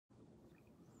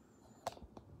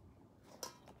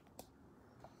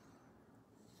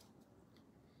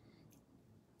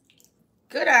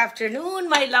Good afternoon,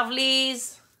 my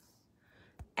lovelies,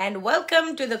 and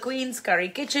welcome to the Queen's Curry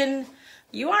Kitchen.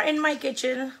 You are in my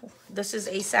kitchen. This is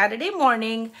a Saturday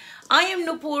morning. I am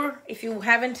Nupur. If you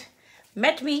haven't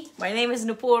met me, my name is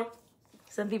Nupur.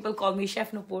 Some people call me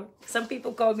Chef Nupur. Some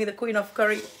people call me the Queen of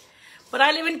Curry. But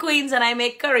I live in Queens and I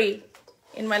make curry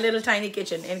in my little tiny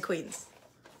kitchen in Queens.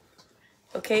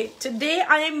 Okay, today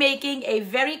I am making a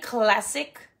very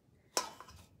classic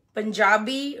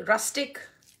Punjabi rustic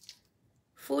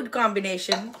food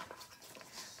combination,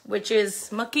 which is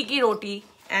Makki ki roti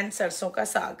and sarson ka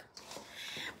saag.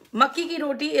 Makki ki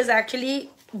roti is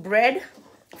actually bread,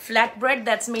 flat bread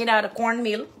that's made out of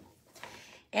cornmeal.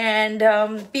 And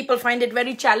people find it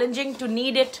very challenging to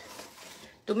knead it,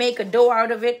 to make a dough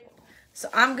out of it. So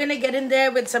I'm going to get in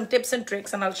there with some tips and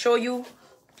tricks and I'll show you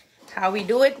how we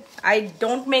do it. I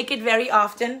don't make it very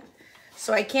often,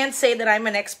 so I can't say that I'm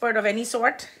an expert of any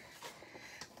sort,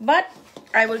 but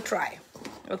I will try.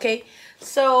 Okay,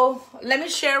 so let me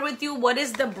share with you what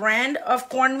is the brand of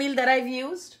cornmeal that I've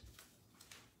used.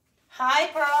 Hi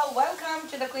Pearl, welcome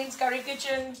to the Queen's Curry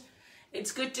Kitchen.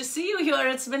 It's good to see you here.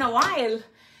 It's been a while.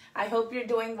 I hope you're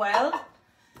doing well.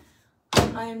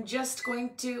 I'm just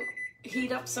going to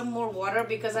heat up some more water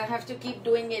because I have to keep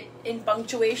doing it in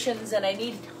punctuations and I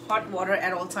need hot water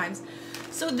at all times.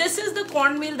 So this is the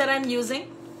cornmeal that I'm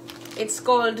using. It's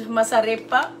called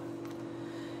masarepa.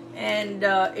 And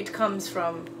it comes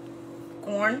from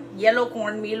corn, yellow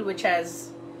cornmeal, which has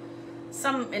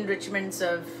some enrichments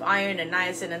of iron and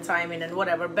niacin and thiamine and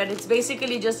whatever, but it's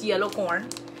basically just yellow corn.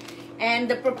 And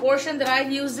the proportion that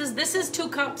I've used is, this is 2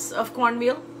 cups of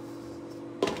cornmeal.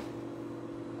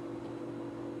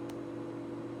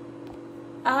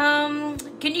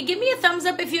 Can you give me a thumbs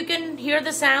up if you can hear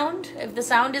the sound? If the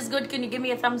sound is good, can you give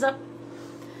me a thumbs up?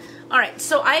 All right,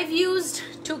 so I've used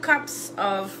 2 cups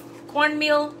of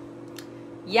cornmeal.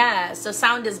 Yeah, so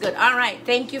sound is good. All right,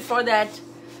 thank you for that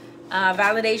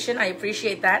validation. I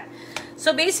appreciate that.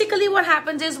 So basically what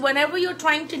happens is, whenever you're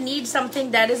trying to knead something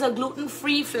that is a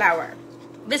gluten-free flour,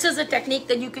 this is a technique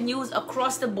that you can use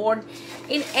across the board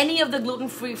in any of the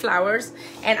gluten-free flours.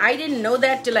 And I didn't know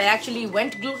that till I actually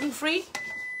went gluten-free.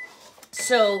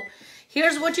 So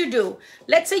here's what you do.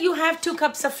 Let's say you have 2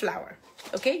 cups of flour.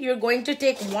 Okay, you're going to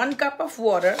take 1 cup of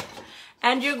water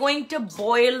and you're going to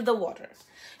boil the water.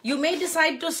 You may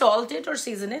decide to salt it or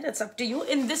season it. It's up to you.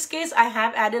 In this case, I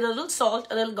have added a little salt,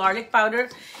 a little garlic powder,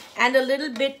 and a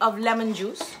little bit of lemon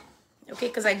juice. Okay,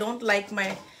 because I don't like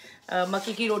my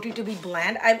makki ki roti to be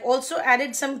bland. I've also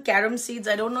added some carom seeds.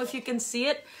 I don't know if you can see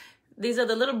it. These are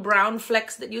the little brown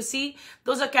flecks that you see.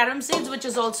 Those are carom seeds, which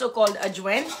is also called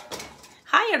ajwain.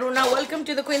 Hi, Aruna. Welcome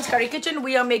to the Queen's Curry Kitchen.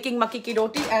 We are making makki ki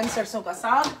roti and sarson ka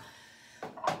saag.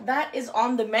 That is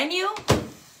on the menu.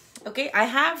 Okay, I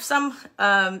have some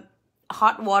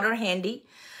hot water handy.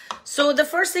 So the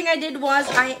first thing I did was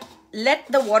I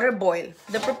let the water boil.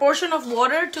 The proportion of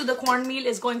water to the cornmeal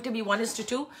is going to be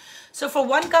 1:2. So for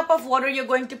 1 cup of water,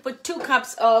 you're going to put 2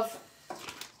 cups of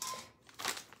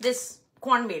this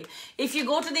cornmeal. If you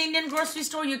go to the Indian grocery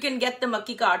store, you can get the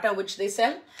makki ka atta, which they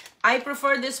sell. I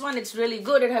prefer this one. It's really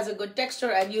good. It has a good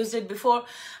texture. I've used it before.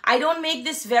 I don't make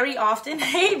this very often.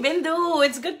 Hey, Bindu,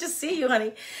 it's good to see you,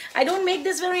 honey. I don't make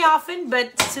this very often,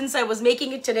 but since I was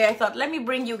making it today, I thought, let me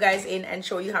bring you guys in and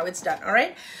show you how it's done, all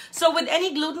right? So with any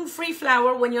gluten-free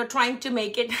flour, when you're trying to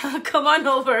make it, come on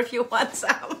over if you want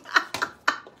some.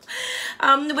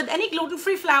 With any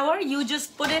gluten-free flour, you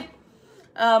just put it,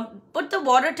 put the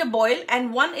water to boil,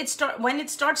 and when it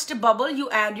starts to bubble, you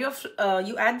add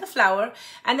the flour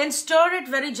and then stir it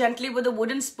very gently with a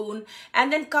wooden spoon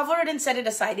and then cover it and set it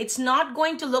aside. It's not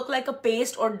going to look like a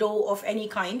paste or dough of any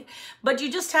kind, but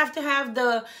you just have to have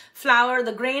the flour,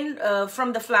 the grain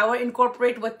from the flour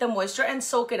incorporate with the moisture and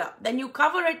soak it up. Then you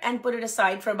cover it and put it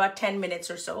aside for about 10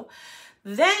 minutes or so.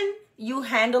 Then you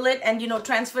handle it and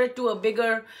transfer it to a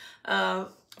bigger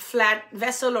flat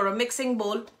vessel or a mixing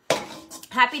bowl.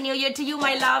 Happy New Year to you,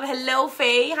 my love. Hello,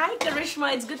 Faye. Hi,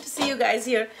 Karishma. It's good to see you guys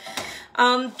here.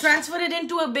 Transfer it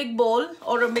into a big bowl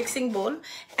or a mixing bowl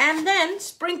and then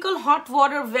sprinkle hot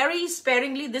water very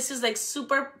sparingly. This is like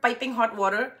super piping hot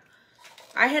water.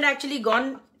 I had actually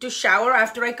gone to shower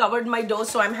after I covered my dough,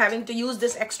 so I'm having to use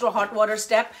this extra hot water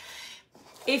step.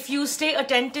 If you stay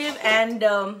attentive and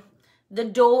the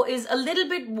dough is a little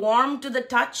bit warm to the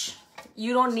touch,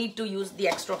 you don't need to use the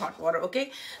extra hot water,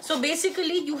 okay? So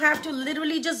basically, you have to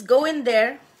literally just go in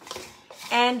there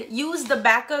and use the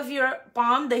back of your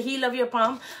palm, the heel of your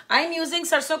palm. I'm using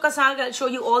sarson ka saag. I'll show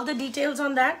you all the details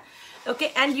on that,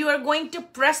 okay? And you are going to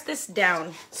press this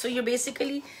down. So you're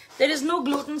basically, there is no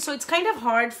gluten, so it's kind of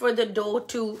hard for the dough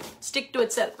to stick to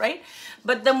itself, right?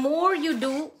 But the more you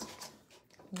do,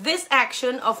 this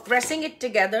action of pressing it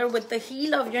together with the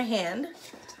heel of your hand,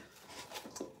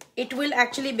 it will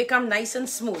actually become nice and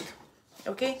smooth.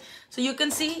 Okay, so you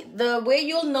can see the way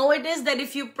you'll know it is that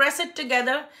if you press it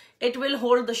together, it will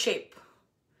hold the shape.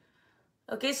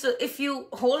 Okay, so if you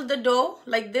hold the dough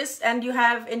like this and you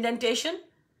have indentation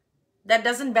that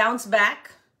doesn't bounce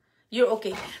back, you're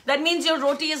okay. That means your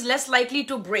roti is less likely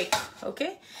to break.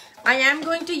 Okay, I am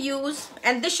going to use,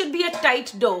 and this should be a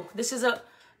tight dough. This is a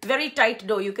very tight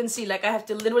dough. You can see, like, I have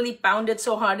to literally pound it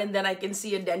so hard and then I can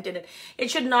see a dent in it. It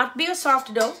should not be a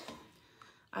soft dough.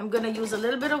 I'm going to use a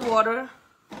little bit of water.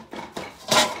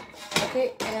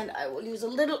 Okay, and I will use a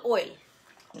little oil.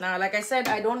 Now, like I said,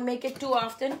 I don't make it too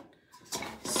often,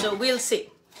 so we'll see.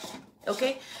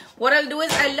 Okay, what I'll do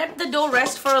is I'll let the dough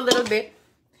rest for a little bit.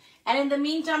 And in the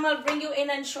meantime, I'll bring you in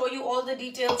and show you all the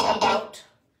details about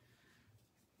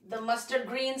the mustard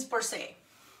greens per se.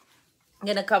 I'm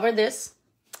going to cover this.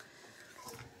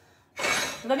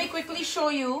 Let me quickly show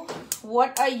you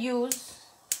what I use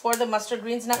for the mustard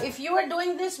greens. Now, if you are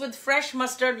doing this with fresh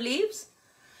mustard leaves,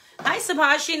 hi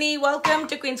Subhashini, welcome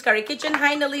to Queen's Curry Kitchen.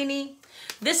 Hi Nalini.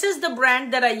 This is the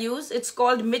brand that I use. It's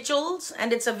called Mitchell's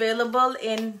and it's available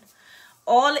in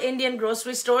all Indian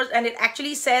grocery stores, and it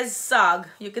actually says Saag.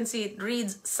 You can see it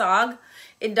reads Saag.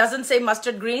 It doesn't say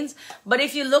mustard greens, but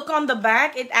if you look on the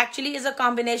back, it actually is a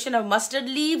combination of mustard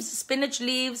leaves, spinach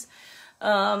leaves,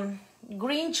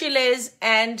 green chilies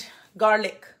and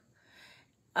garlic,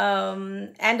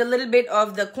 and a little bit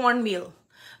of the cornmeal.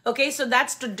 Okay, so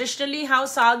that's traditionally how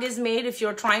saag is made. If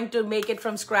you're trying to make it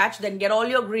from scratch, then get all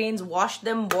your greens, wash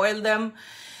them, boil them,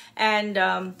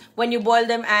 and when you boil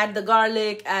them, add the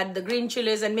garlic, add the green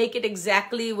chilies, and make it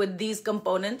exactly with these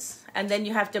components. And then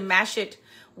you have to mash it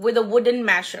with a wooden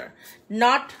masher,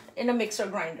 not in a mixer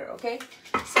grinder. Okay,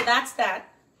 so that's that.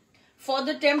 For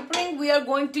the tempering, we are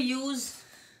going to use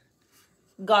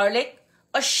garlic,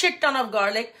 a shit ton of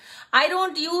garlic. I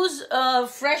don't use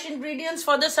fresh ingredients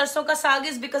for the sarson ka saag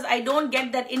is because I don't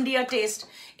get that India taste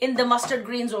in the mustard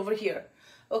greens over here.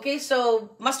 Okay, so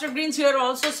mustard greens here are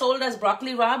also sold as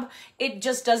broccoli rabe. It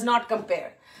just does not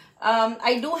compare.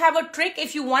 I do have a trick.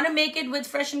 If you want to make it with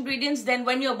fresh ingredients, then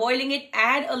when you're boiling it,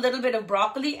 add a little bit of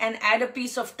broccoli and add a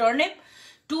piece of turnip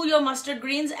to your mustard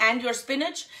greens and your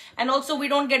spinach. And also, we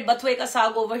don't get bathwe ka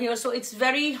saag over here, so it's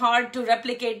very hard to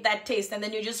replicate that taste. And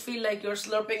then you just feel like you're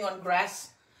slurping on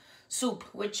grass soup,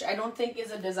 which I don't think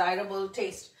is a desirable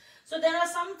taste. So there are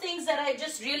some things that I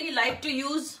just really like to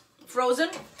use frozen,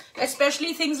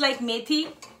 especially things like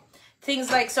methi, things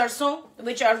like sarson,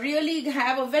 which are really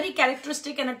have a very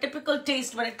characteristic and a typical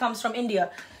taste when it comes from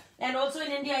India. And also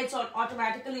in India, it's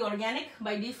automatically organic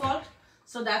by default.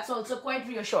 So that's also quite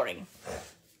reassuring.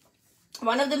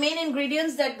 One of the main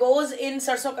ingredients that goes in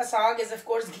sarson ka saag is, of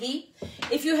course, ghee.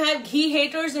 If you have ghee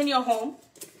haters in your home,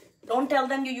 don't tell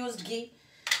them you used ghee.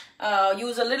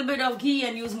 Use a little bit of ghee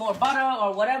and use more butter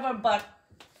or whatever, but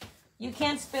you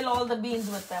can't spill all the beans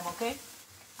with them, okay?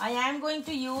 I am going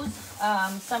to use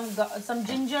some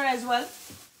ginger as well,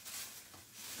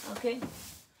 okay?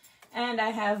 And I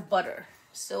have butter.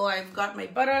 So I've got my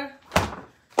butter.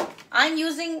 I'm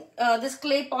using this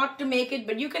clay pot to make it,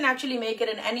 but you can actually make it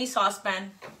in any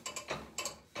saucepan.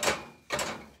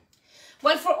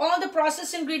 Well, for all the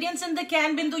processed ingredients in the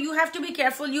can, Bindu, you have to be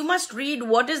careful. You must read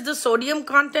what is the sodium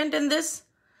content in this.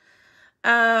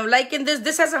 Like in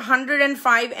this has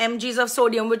 105 mgs of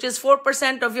sodium, which is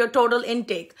 4% of your total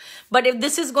intake. But if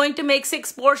this is going to make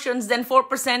 6 portions, then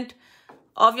 4%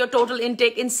 of your total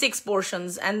intake in 6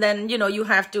 portions. And then, you know, you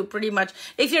have to pretty much,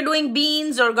 if you're doing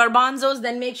beans or garbanzos,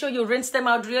 then make sure you rinse them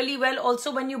out really well.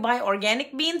 Also, when you buy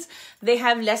organic beans, they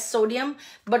have less sodium,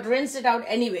 but rinse it out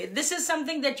anyway. This is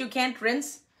something that you can't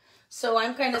rinse, so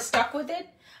I'm kind of stuck with it.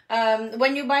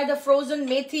 When you buy the frozen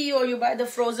methi or you buy the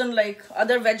frozen like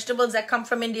other vegetables that come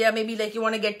from India, maybe like you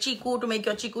want to get chiku to make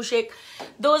your chiku shake,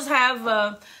 those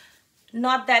have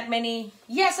not that many.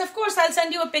 Yes, of course, I'll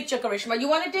send you a picture, Karishma. You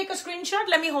want to take a screenshot?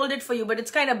 Let me hold it for you, but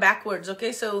it's kind of backwards,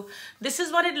 okay? So this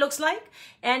is what it looks like,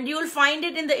 and you'll find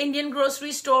it in the Indian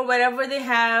grocery store wherever they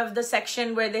have the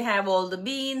section where they have all the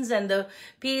beans and the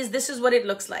peas. This is what it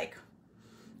looks like.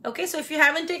 Okay, so if you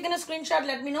haven't taken a screenshot,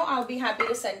 let me know. I'll be happy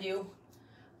to send you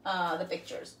the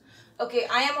pictures. Okay,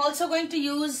 I am also going to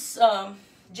use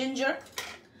ginger.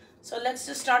 So let's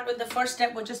just start with the first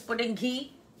step, which is putting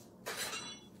ghee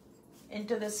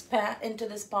into this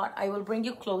pot. I will bring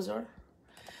you closer.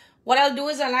 What I'll do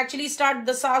is I'll actually start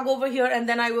the saag over here, and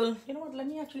then I will, you know what, let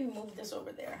me actually move this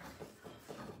over there.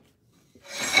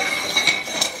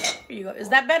 Here you go. Is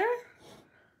that better?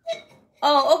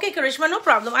 Oh, okay, Karishma, no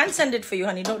problem. I'll send it for you,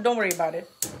 honey. Don't worry about it.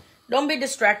 Don't be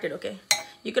distracted, okay?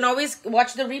 You can always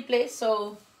watch the replay,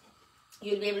 so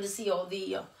you'll be able to see all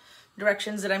the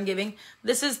directions that I'm giving.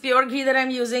 This is pure ghee that I'm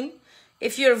using.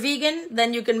 If you're vegan,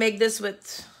 then you can make this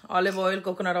with olive oil,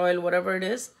 coconut oil, whatever it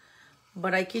is.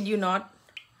 But I kid you not,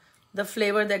 the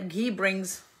flavor that ghee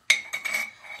brings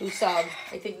to saag,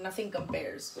 I think nothing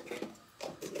compares.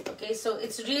 Okay, so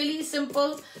it's really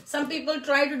simple. Some people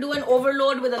try to do an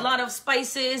overload with a lot of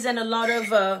spices and a lot of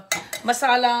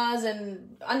masalas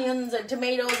and onions and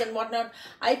tomatoes and whatnot.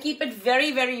 I keep it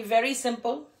very, very, very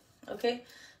simple. Okay,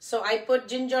 so I put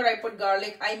ginger, I put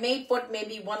garlic. I may put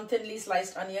maybe one thinly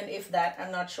sliced onion, if that.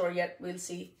 I'm not sure yet. We'll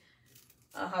see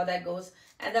how that goes.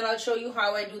 And then I'll show you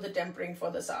how I do the tempering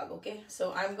for the saag. Okay,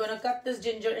 so I'm going to cut this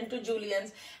ginger into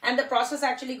juliennes. And the process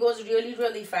actually goes really,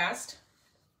 really fast.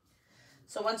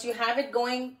 So once you have it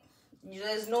going,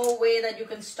 there's no way that you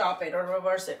can stop it or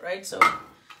reverse it, right? So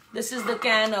this is the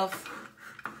can of...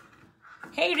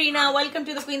 Hey Reena, welcome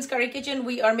to the Queen's Curry Kitchen.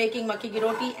 We are making makki ki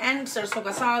roti and sarson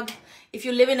ka saag. If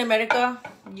you live in America,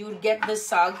 you'd get this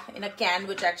saag in a can,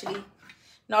 which actually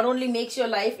not only makes your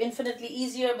life infinitely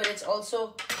easier, but it's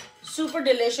also super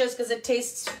delicious because it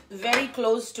tastes very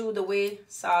close to the way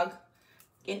saag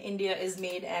in India is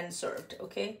made and served,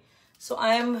 okay? So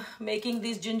I am making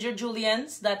these ginger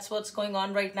juliennes. That's what's going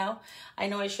on right now. I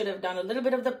know I should have done a little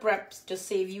bit of the prep to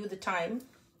save you the time.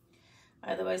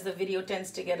 Otherwise, the video tends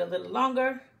to get a little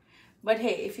longer. But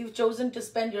hey, if you've chosen to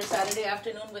spend your Saturday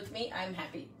afternoon with me, I'm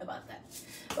happy about that.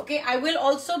 Okay, I will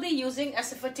also be using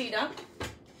asafoetida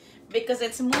because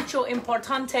it's mucho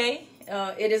importante.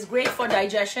 It is great for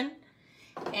digestion.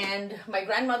 And my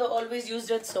grandmother always used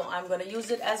it, so I'm going to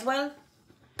use it as well.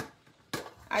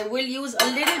 I will use a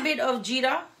little bit of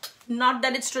jeera. Not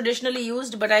that it's traditionally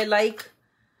used, but I like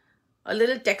a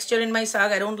little texture in my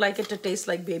saag. I don't like it to taste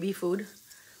like baby food.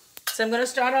 So I'm going to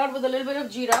start out with a little bit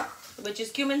of jeera, which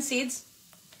is cumin seeds.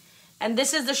 And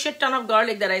this is the shit ton of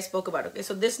garlic that I spoke about. Okay,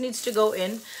 so this needs to go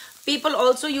in. People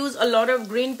also use a lot of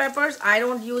green peppers. I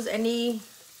don't use any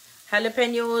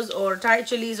jalapenos or Thai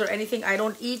chilies or anything. I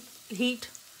don't eat heat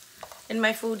in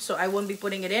my food, so I won't be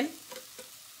putting it in.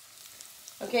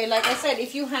 Okay, like I said,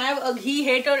 if you have a ghee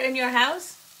hater in your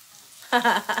house,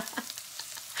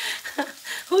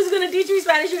 who's going to teach me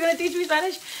Spanish? You're going to teach me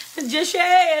Spanish?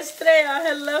 Joshe Estrella,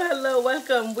 hello, hello,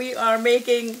 welcome. We are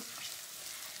making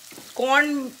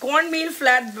cornmeal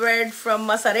flatbread from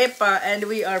Masarepa, and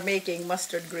we are making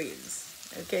mustard greens.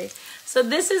 Okay, so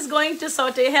this is going to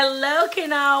saute. Hello,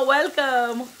 Kina,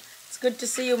 welcome. It's good to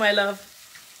see you, my love.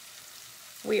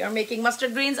 We are making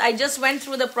mustard greens. I just went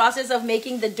through the process of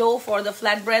making the dough for the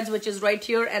flatbreads, which is right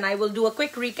here. And I will do a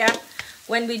quick recap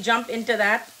when we jump into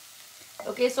that.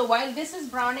 Okay, so while this is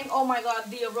browning, oh my God,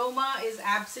 the aroma is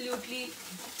absolutely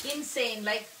insane.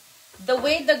 Like the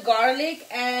way the garlic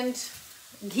and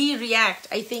ghee react,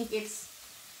 I think it's,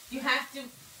 you have to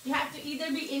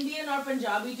either be Indian or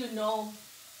Punjabi to know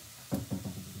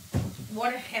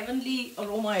what a heavenly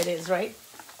aroma it is, right?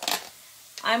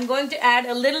 I'm going to add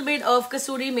a little bit of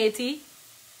kasuri methi.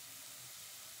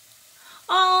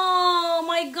 Oh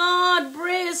my God,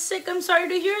 Bray is sick. I'm sorry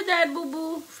to hear that,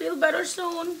 boo-boo. Feel better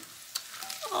soon.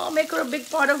 Oh, make her a big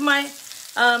part of my...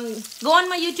 go on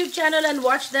my YouTube channel and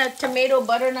watch that tomato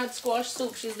butternut squash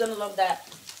soup. She's going to love that.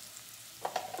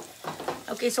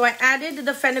 Okay, so I added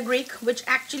the fenugreek, which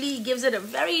actually gives it a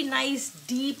very nice,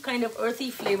 deep kind of earthy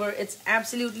flavor. It's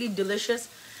absolutely delicious.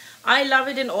 I love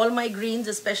it in all my greens,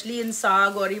 especially in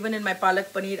saag or even in my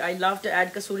palak paneer. I love to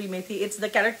add kasuri methi. It's the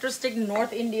characteristic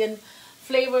North Indian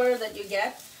flavor that you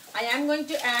get. I am going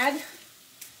to add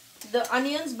the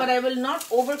onions, but I will not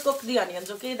overcook the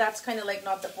onions, okay? That's kind of like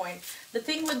not the point. The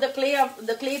thing with the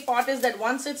clay pot is that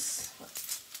once it's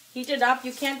heated up,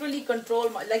 you can't really control,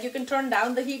 like you can turn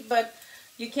down the heat, but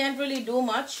you can't really do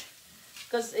much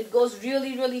because it goes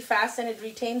really, really fast and it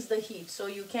retains the heat. So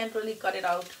you can't really cut it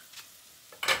out.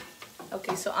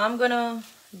 Okay, so I'm gonna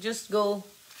just go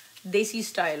desi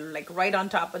style, like right on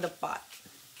top of the pot.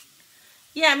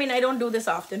 Yeah, I mean, I don't do this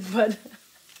often, but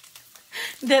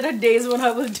there are days when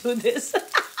I will do this.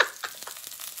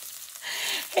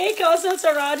 Hey, Kausal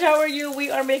Saraj, how are you?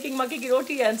 We are making makki ki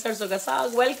roti and sarson ka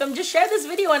saag. Welcome. Just share this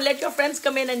video and let your friends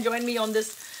come in and join me on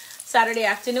this Saturday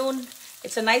afternoon.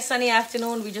 It's a nice sunny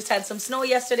afternoon. We just had some snow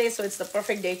yesterday, so it's the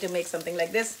perfect day to make something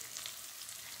like this.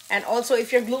 And also,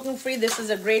 if you're gluten-free, this is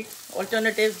a great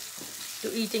alternative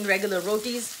to eating regular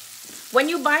rotis. When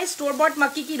you buy store-bought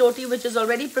makki ki roti, which is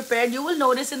already prepared, you will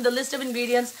notice in the list of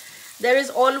ingredients, there is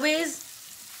always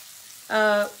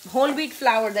whole wheat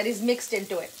flour that is mixed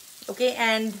into it. Okay,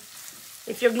 and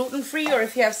if you're gluten-free or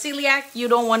if you have celiac, you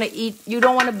don't want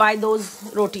to buy those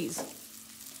rotis.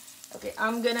 Okay,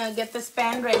 I'm gonna get this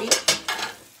pan ready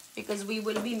because we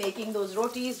will be making those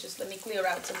rotis. Just let me clear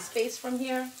out some space from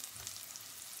here.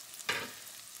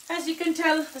 As you can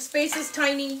tell, the space is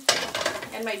tiny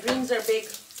and my dreams are big,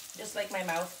 just like my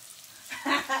mouth.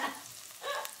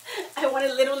 I want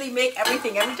to literally make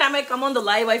everything. Every time I come on the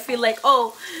live, I feel like,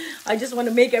 oh, I just want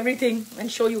to make everything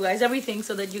and show you guys everything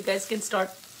so that you guys can start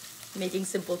making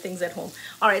simple things at home.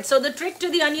 All right, so the trick to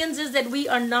the onions is that we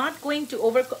are not going to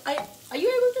overcook. Are you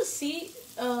able to see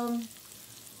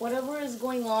whatever is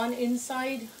going on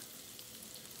inside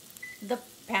the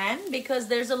pan? Because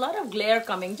there's a lot of glare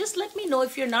coming. Just let me know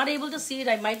if you're not able to see it.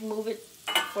 I might move it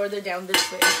further down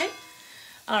this way, okay?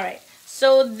 All right,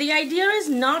 so the idea is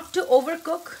not to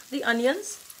overcook the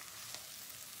onions,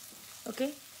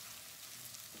 okay?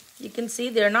 You can see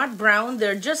they're not brown,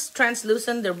 they're just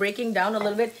translucent, they're breaking down a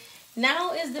little bit.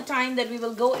 Now is the time that we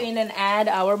will go in and add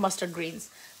our mustard greens.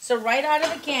 So right out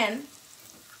of the can,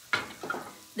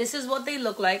 this is what they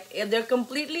look like. They're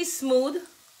completely smooth.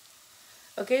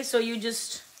 Okay, so you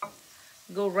just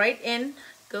go right in,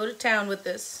 go to town with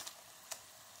this.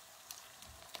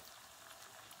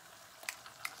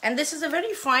 And this is a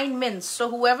very fine mince. So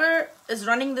whoever is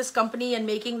running this company and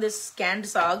making this canned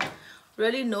saag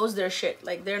really knows their shit.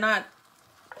 Like they're not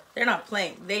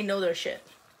playing. They know their shit.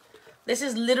 This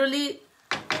is literally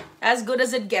as good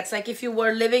as it gets. Like if you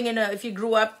were living if you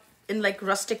grew up in like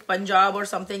rustic Punjab or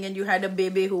something and you had a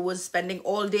baby who was spending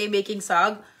all day making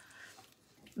saag,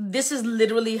 this is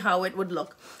literally how it would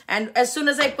look. And as soon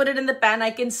as I put it in the pan,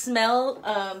 I can smell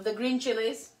the green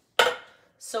chilies.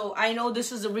 So I know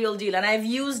this is a real deal. And I've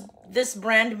used this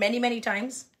brand many, many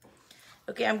times.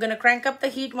 Okay, I'm going to crank up the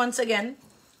heat once again.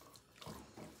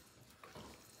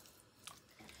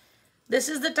 This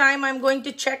is the time I'm going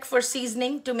to check for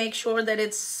seasoning to make sure that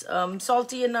it's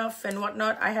salty enough and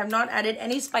whatnot. I have not added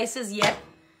any spices yet.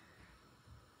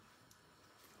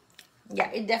 Yeah,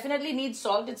 it definitely needs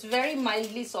salt. It's very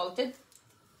mildly salted.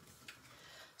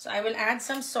 So I will add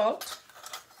some salt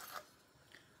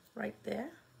right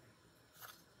there.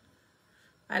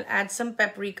 I'll add some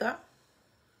paprika,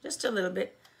 just a little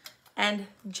bit, and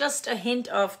just a hint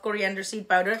of coriander seed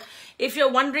powder. If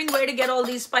you're wondering where to get all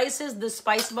these spices, the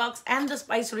spice box and the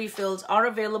spice refills are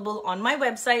available on my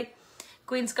website,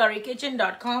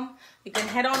 queenscurrykitchen.com. You can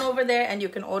head on over there and you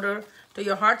can order to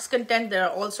your heart's content. There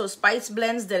are also spice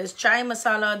blends, there is chai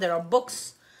masala, there are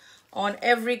books on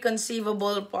every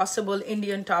conceivable possible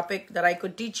Indian topic that I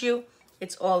could teach you.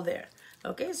 It's all there.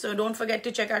 Okay, so don't forget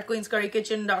to check out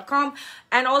queenscurrykitchen.com.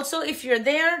 And also if you're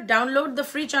there, download the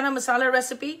free chana masala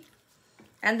recipe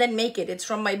and then make it. It's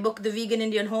from my book, The Vegan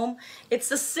Indian Home. It's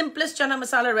the simplest chana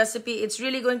masala recipe. It's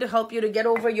really going to help you to get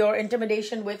over your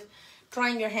intimidation with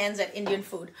trying your hands at Indian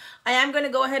food. I am going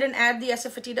to go ahead and add the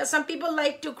asafoetida. Some people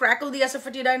like to crackle the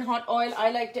asafoetida in hot oil.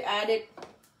 I like to add it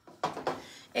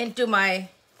into my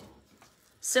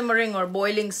simmering or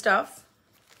boiling stuff,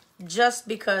 just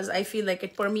because I feel like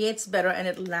it permeates better and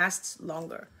it lasts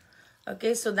longer.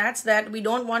 Okay, so that's that. We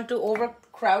don't want to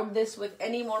overcrowd this with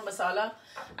any more masala.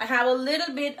 I have a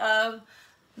little bit of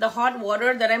the hot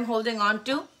water that I'm holding on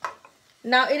to.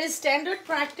 Now, it is standard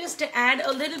practice to add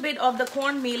a little bit of the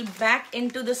cornmeal back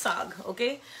into the saag,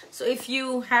 okay? So if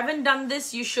you haven't done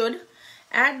this, you should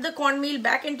add the cornmeal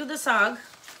back into the saag.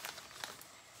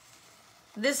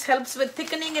 This helps with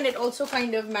thickening and it also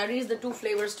kind of marries the two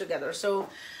flavors together. So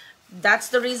that's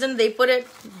the reason they put it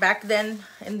back then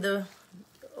in the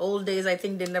old days. I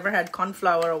think they never had corn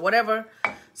flour or whatever.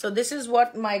 So this is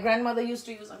what my grandmother used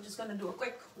to use. I'm just going to do a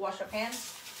quick wash of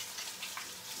hands.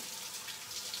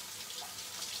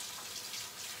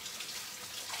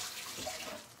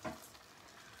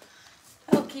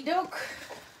 Okie doke.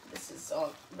 This is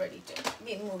all ready to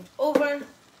be moved over.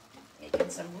 Making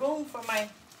some room for my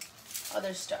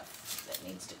other stuff that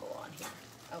needs to go on here.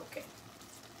 Okay.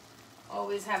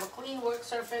 Always have a clean work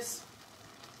surface.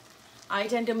 I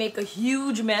tend to make a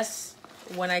huge mess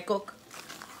when I cook,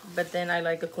 but then I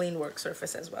like a clean work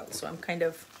surface as well. So I'm kind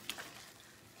of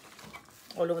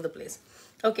all over the place.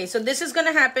 Okay, so this is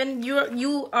gonna happen.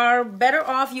 You are better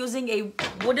off using a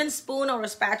wooden spoon or a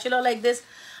spatula like this.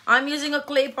 I'm using a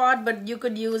clay pot, but you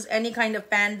could use any kind of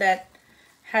pan that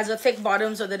has a thick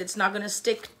bottom so that it's not gonna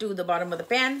stick to the bottom of the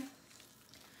pan.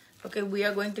 Okay, we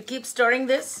are going to keep stirring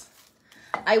this.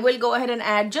 I will go ahead and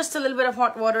add just a little bit of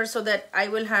hot water so that I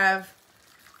will have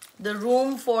the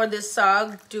room for this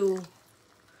saag to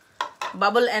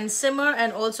bubble and simmer,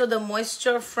 and also the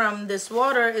moisture from this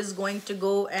water is going to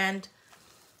go and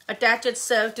attach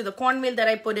itself to the cornmeal that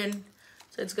I put in.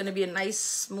 So it's going to be a nice,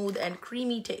 smooth and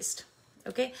creamy taste.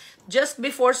 Okay, just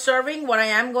before serving, what I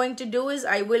am going to do is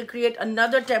I will create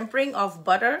another tempering of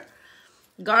butter,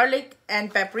 garlic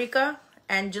and paprika,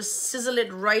 and just sizzle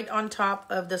it right on top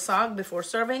of the saag before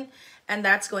serving. And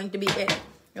that's going to be it.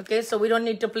 Okay, so we don't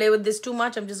need to play with this too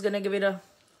much. I'm just going to give it a...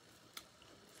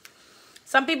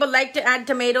 Some people like to add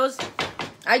tomatoes.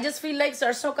 I just feel like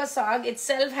sarson ka saag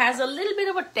itself has a little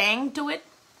bit of a tang to it.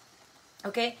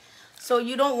 Okay, so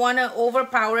you don't want to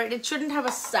overpower it. It shouldn't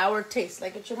have a sour taste.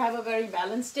 Like, it should have a very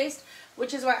balanced taste,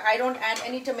 which is why I don't add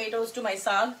any tomatoes to my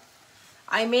saag.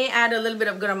 I may add a little bit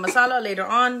of garam masala later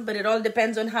on, but it all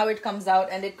depends on how it comes out,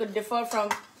 and it could differ from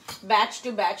batch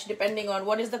to batch depending on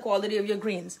what is the quality of your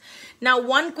greens. Now,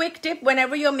 one quick tip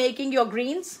whenever you're making your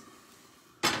greens.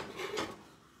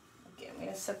 Okay, I'm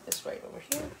going to set this right over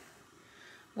here.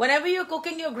 Whenever you're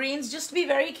cooking your greens, just be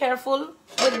very careful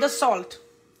with the salt.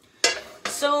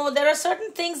 So there are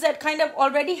certain things that kind of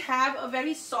already have a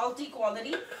very salty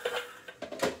quality.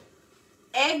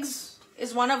 Eggs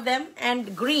is one of them,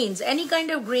 and greens, any kind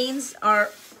of greens are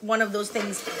one of those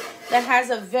things that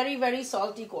has a very, very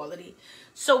salty quality.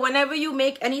 So whenever you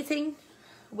make anything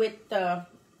with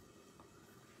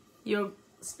your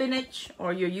spinach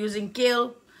or you're using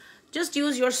kale, just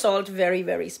use your salt very,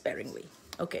 very sparingly.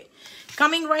 Okay,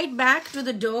 coming right back to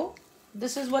the dough,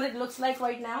 this is what it looks like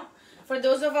right now. For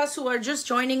those of us who are just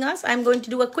joining us, I'm going to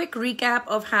do a quick recap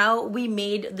of how we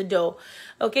made the dough.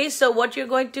 Okay, so what you're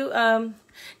going to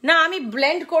now আমি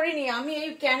blend করি নি, আমি এই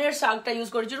ক্যানের শাকটা use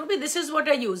করেছি Ruby. This is what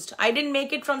I used. I didn't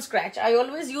make it from scratch. I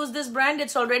always use this brand.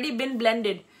 It's already been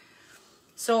blended,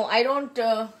 so I don't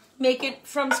make it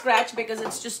from scratch because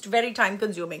it's just very time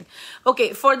consuming. Okay,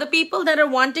 for the people that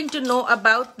are wanting to know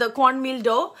about the cornmeal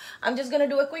dough, I'm just going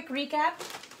to do a quick recap.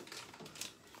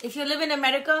 If you live in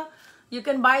America, you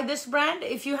can buy this brand.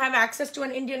 If you have access to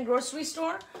an Indian grocery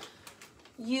store,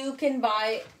 you can buy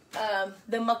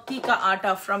the Makki ka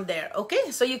atta from there. Okay,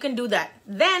 so you can do that.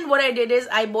 Then what I did is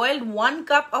I boiled 1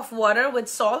 cup of water with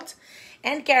salt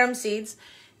and carom seeds.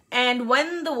 And when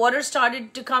the water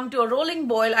started to come to a rolling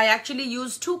boil, I actually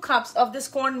used 2 cups of this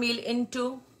cornmeal into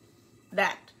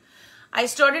that. I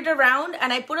stirred it around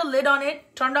and I put a lid on it,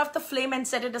 turned off the flame and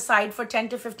set it aside for 10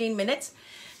 to 15 minutes.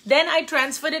 Then I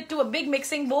transferred it to a big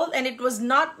mixing bowl, and it was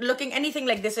not looking anything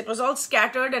like this. It was all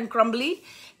scattered and crumbly.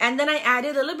 And then I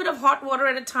added a little bit of hot water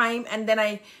at a time, and then I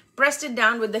pressed it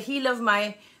down with the heel of my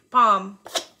palm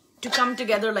to come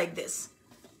together like this.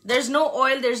 There's no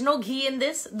oil, there's no ghee in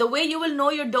this. The way you will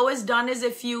know your dough is done is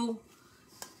if you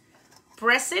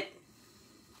press it,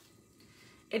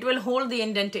 it will hold the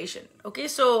indentation. Okay,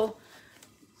 so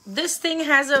this thing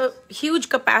has a huge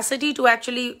capacity to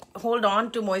actually hold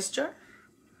on to moisture.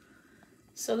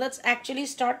 So let's actually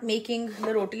start making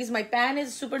the rotis. My pan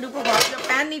is super duper hot. The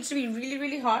pan needs to be really,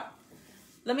 really hot.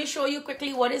 Let me show you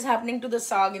quickly what is happening to the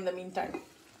saag in the meantime.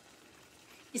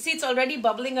 You see, it's already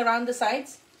bubbling around the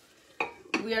sides.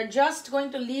 We are just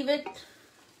going to leave it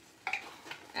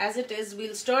as it is.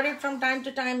 We'll stir it from time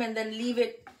to time and then leave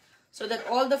it so that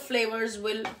all the flavors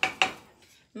will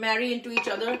marry into each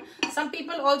other. Some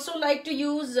people also like to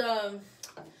use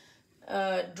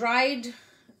dried...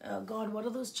 God, what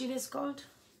are those chilies called?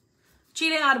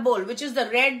 Chile arbol, which is the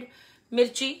red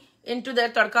mirchi into their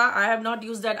tadka. I have not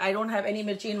used that. I don't have any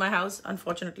mirchi in my house,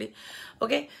 unfortunately.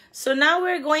 Okay, so now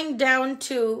we're going down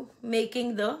to making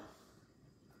the...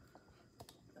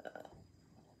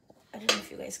 I don't know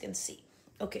if you guys can see.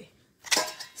 Okay,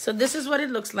 so this is what it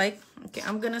looks like. Okay,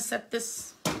 I'm gonna set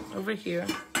this over here.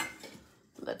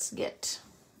 Let's get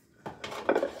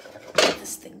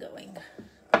this thing going.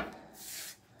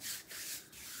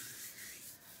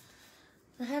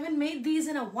 I haven't made these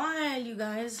in a while, you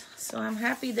guys, so I'm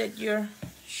happy that you're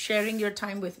sharing your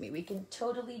time with me. We can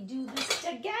totally do this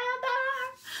together.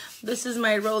 This is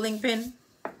my rolling pin.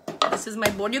 This is my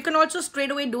board. You can also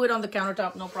straight away do it on the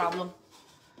countertop, no problem.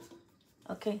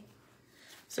 Okay,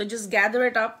 so just gather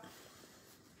it up.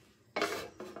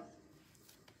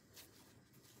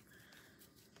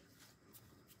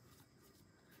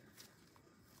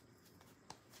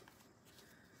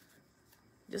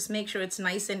 Just make sure it's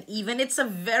nice and even. It's a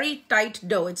very tight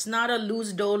dough. It's not a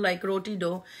loose dough like roti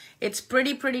dough. It's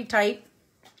pretty tight.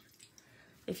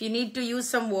 If you need to use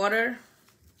some water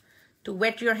to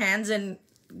wet your hands and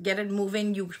get it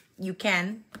moving, you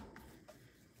can.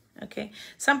 Okay.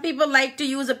 Some people like to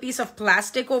use a piece of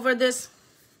plastic over this.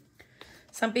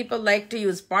 Some people like to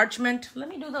use parchment. Let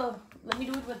me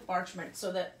do it with parchment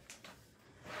so that...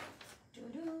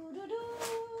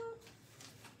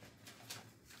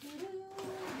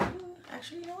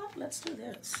 Actually, you know what? Let's do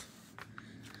this.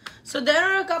 So there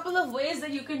are a couple of ways that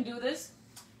you can do this.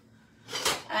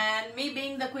 And me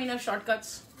being the queen of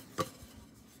shortcuts, I'm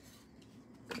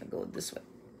gonna go this way.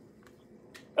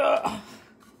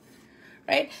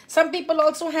 right? Some people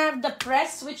also have the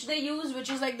press which they use, which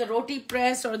is like the roti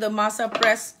press or the masa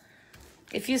press.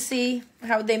 If you see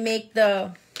how they make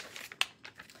the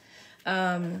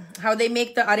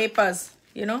arepas,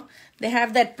 you know, they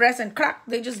have that press and crack,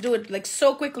 they just do it like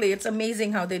so quickly. It's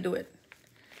amazing how they do it.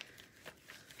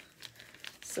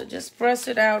 So just press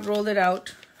it out, roll it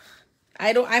out.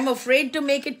 I'm afraid to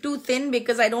make it too thin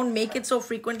because I don't make it so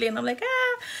frequently, and I'm like,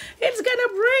 it's gonna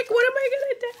break. What am I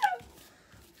gonna do?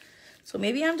 So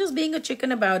maybe I'm just being a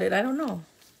chicken about it. I don't know.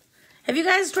 Have you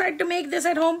guys tried to make this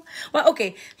at home? Well,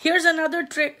 okay, here's another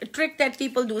trick that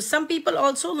people do. Some people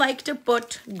also like to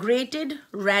put grated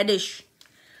radish,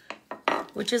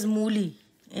 which is mooli,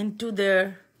 into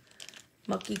their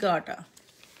makki ka atta.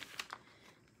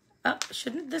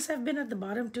 Shouldn't this have been at the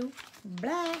bottom too?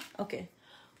 Blah. Okay.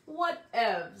 What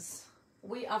else?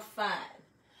 We are fine.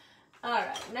 All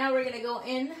right. Now we're going to go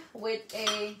in with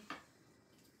a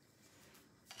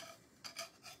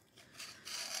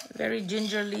very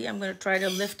gingerly. I'm going to try to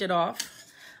lift it off.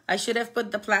 I should have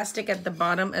put the plastic at the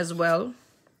bottom as well,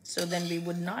 so then we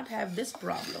would not have this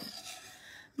problem.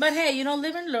 But hey, you know,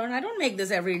 live and learn. I don't make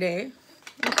this every day.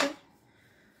 Okay.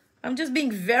 I'm just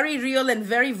being very real and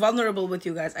very vulnerable with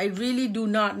you guys. I really do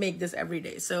not make this every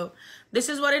day. So this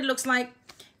is what it looks like.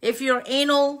 If you're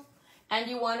anal and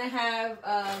you want to have,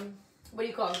 what do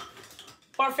you call it?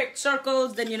 Perfect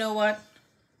circles, then you know what?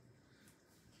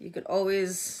 You could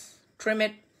always trim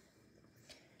it.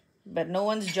 But no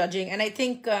one's judging. And I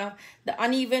think the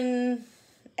uneven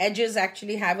edges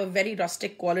actually have a very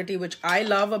rustic quality, which I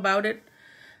love about it.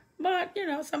 But, you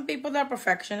know, some people are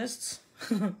perfectionists.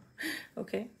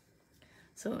 Okay.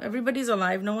 So everybody's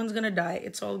alive. No one's going to die.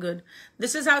 It's all good.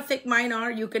 This is how thick mine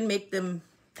are. You can make them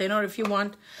thinner if you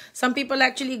want. Some people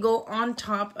actually go on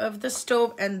top of the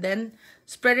stove and then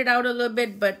spread it out a little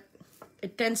bit, but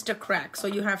it tends to crack. So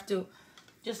you have to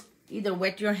just either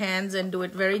wet your hands and do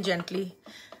it very gently.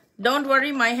 Don't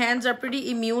worry, my hands are pretty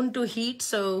immune to heat.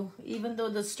 So even though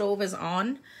the stove is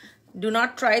on, do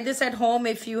not try this at home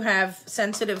if you have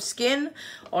sensitive skin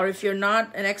or if you're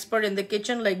not an expert in the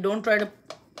kitchen. Like, don't try to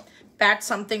pat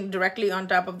something directly on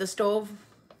top of the stove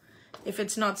if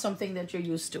it's not something that you're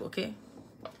used to, okay?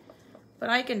 But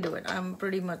I can do it. I'm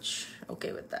pretty much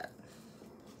okay with that.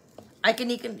 I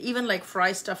can even like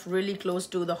fry stuff really close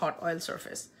to the hot oil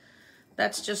surface.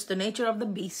 That's just the nature of the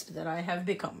beast that I have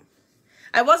become.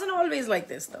 I wasn't always like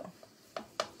this though.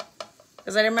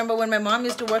 Because I remember when my mom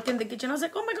used to work in the kitchen, I was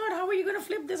like, oh my God, how are you going to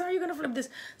flip this? How are you going to flip this?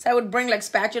 So I would bring like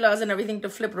spatulas and everything to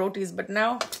flip rotis. But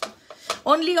now,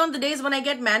 only on the days when I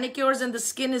get manicures and the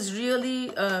skin is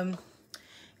really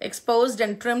exposed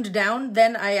and trimmed down,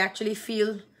 then I actually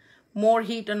feel more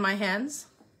heat on my hands.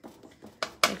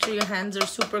 Make sure your hands are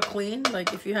super clean.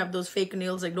 Like if you have those fake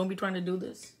nails, like don't be trying to do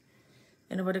this.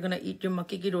 You're nobody gonna eat your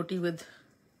makki ki roti with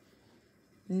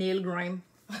nail grime.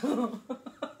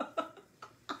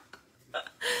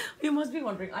 You must be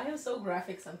wondering, I am so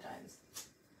graphic sometimes.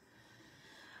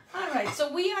 All right,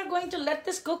 so we are going to let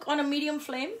this cook on a medium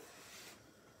flame.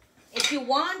 If you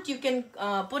want, you can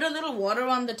put a little water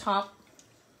on the top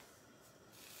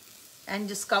and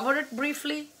just cover it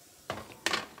briefly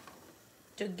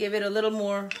to give it a little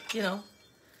more, you know,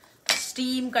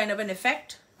 steam kind of an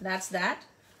effect. That's that.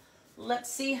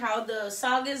 Let's see how the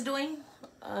saag is doing.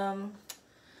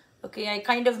 Okay, I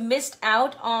kind of missed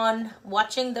out on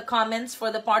watching the comments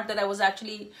for the part that I was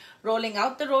actually rolling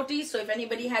out the roti. So if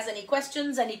anybody has any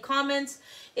questions, any comments,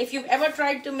 if you've ever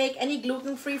tried to make any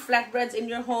gluten-free flatbreads in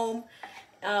your home,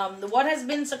 what has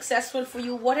been successful for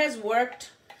you, what has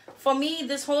worked? For me,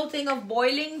 this whole thing of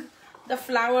boiling the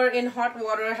flour in hot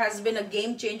water has been a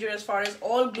game changer as far as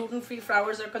all gluten-free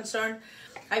flours are concerned.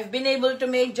 I've been able to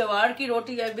make jawar ki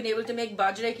roti, I've been able to make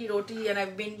bajre ki roti, and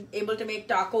I've been able to make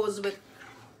tacos with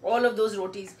all of those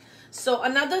rotis. So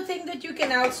another thing that you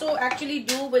can also actually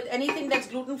do with anything that's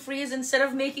gluten-free is instead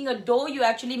of making a dough, you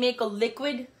actually make a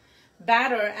liquid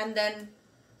batter and then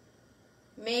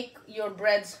make your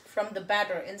breads from the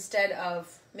batter instead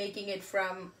of making it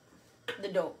from the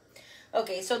dough.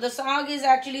 Okay, so the saag is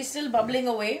actually still bubbling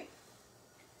away.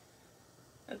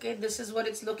 Okay, this is what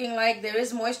it's looking like. There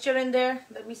is moisture in there.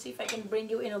 Let me see if I can bring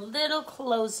you in a little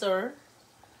closer.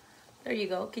 There you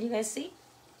go. Can you guys see?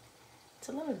 It's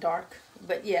a little dark,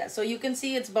 but yeah, so you can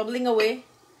see it's bubbling away.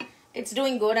 It's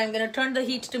doing good. I'm going to turn the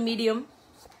heat to medium.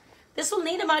 This will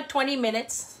need about 20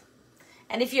 minutes.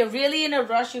 And if you're really in a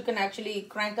rush, you can actually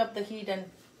crank up the heat and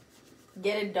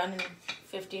get it done in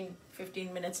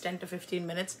 15 minutes, 10 to 15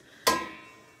 minutes.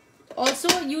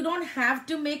 Also, you don't have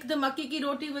to make the makki ki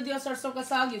roti with your sarson ka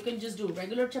saag. You can just do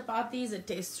regular chapatis. It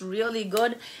tastes really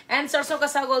good. And sarson ka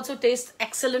saag also tastes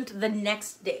excellent the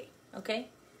next day. Okay?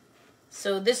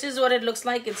 So this is what it looks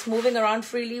like. It's moving around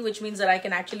freely, which means that I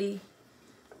can actually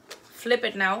flip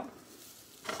it now.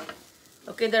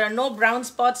 Okay, there are no brown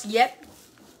spots yet.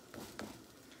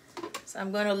 So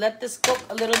I'm going to let this cook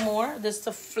a little more. The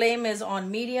flame is on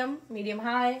medium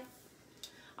high.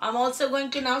 I'm also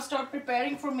going to now start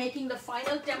preparing for making the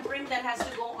final tempering that has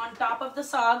to go on top of the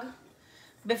saag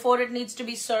before it needs to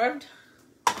be served.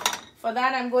 For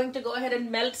that, I'm going to go ahead and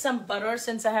melt some butter,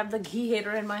 since I have the ghee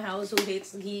hater in my house who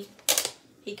hates ghee.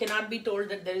 He cannot be told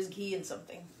that there is ghee in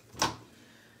something.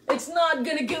 It's not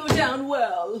gonna go down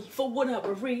well for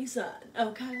whatever reason.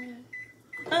 Okay.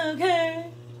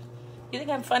 Okay. You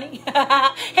think I'm funny?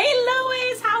 Hey,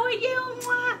 Louis, how are you?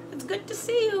 Mwah. It's good to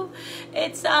see you.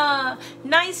 It's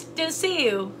nice to see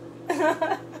you.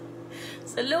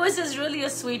 So Louis is really a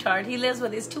sweetheart. He lives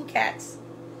with his 2 cats.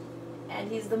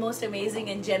 And he's the most amazing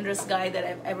and generous guy that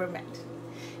I've ever met.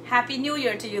 Happy New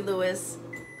Year to you, Louis.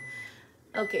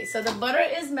 Okay, so the butter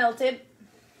is melted.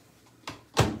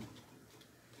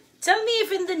 Tell me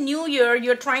if in the new year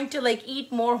you're trying to like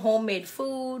eat more homemade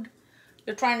food.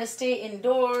 You're trying to stay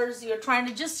indoors. You're trying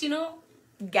to just, you know,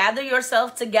 gather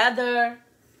yourself together.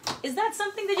 Is that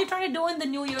something that you're trying to do in the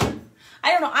new year?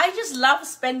 I don't know. I just love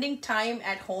spending time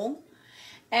at home.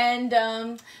 And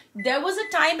there was a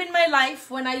time in my life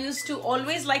when I used to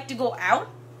always like to go out.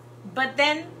 But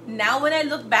then now when I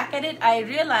look back at it, I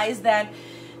realize that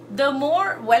the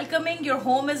more welcoming your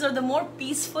home is, or the more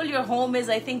peaceful your home is,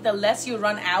 I think the less you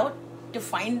run out to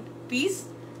find peace.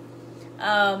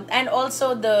 And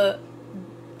also the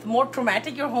more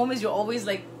traumatic your home is, you're always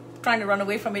like trying to run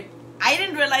away from it. I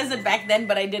didn't realize it back then,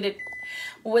 but I did it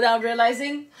without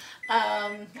realizing.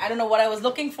 I don't know what I was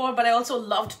looking for, but I also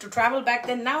loved to travel back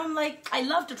then. Now I'm like, I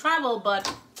love to travel,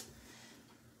 but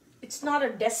it's not a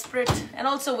desperate, and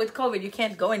also with COVID, you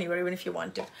can't go anywhere even if you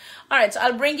want to. All right, so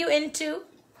I'll bring you into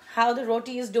how the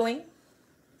roti is doing.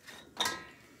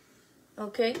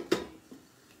 Okay.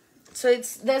 So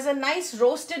there's a nice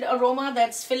roasted aroma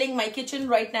that's filling my kitchen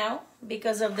right now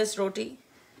because of this roti.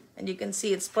 And you can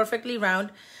see it's perfectly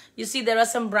round. You see there are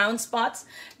some brown spots.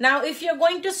 Now, if you're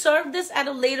going to serve this at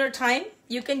a later time,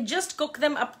 you can just cook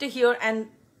them up to here and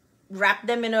wrap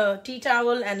them in a tea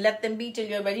towel and let them be till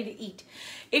you're ready to eat.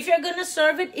 If you're going to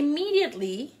serve it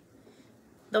immediately,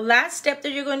 the last step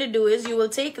that you're going to do is you will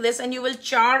take this and you will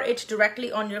char it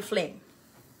directly on your flame.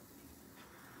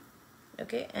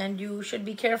 Okay, and you should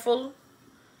be careful.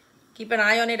 Keep an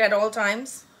eye on it at all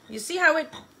times. You see how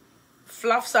it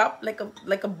fluffs up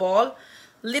like a ball?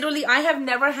 Literally, I have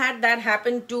never had that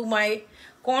happen to my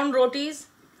corn rotis.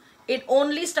 It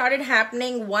only started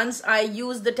happening once I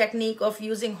used the technique of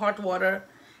using hot water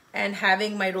and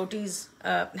having my rotis,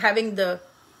 having the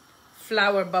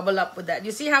flour bubble up with that.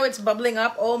 You see how it's bubbling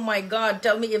up? Oh my God,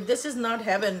 tell me if this is not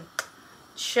heaven.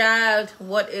 Child,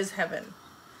 what is heaven?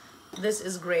 This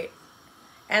is great.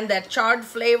 And that charred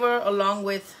flavor along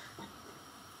with,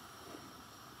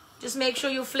 just make sure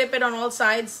you flip it on all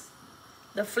sides.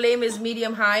 The flame is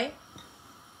medium high.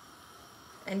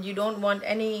 And you don't want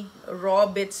any raw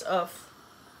bits of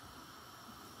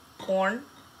corn,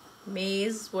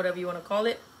 maize, whatever you want to call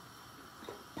it.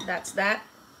 That's that.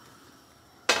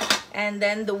 And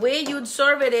then the way you'd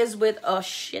serve it is with a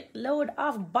shitload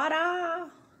of butter.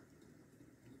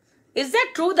 Is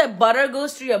that true that butter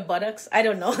goes through your buttocks? I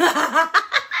don't know.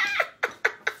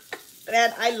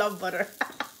 Man, I love butter.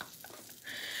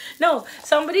 No,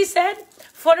 somebody said,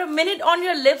 for a minute on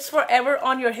your lips, forever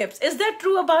on your hips. Is that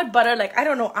true about butter? Like, I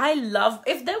don't know. I love,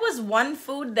 if there was one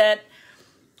food that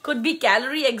could be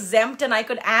calorie exempt and I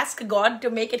could ask God to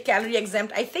make it calorie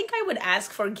exempt, I think I would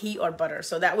ask for ghee or butter.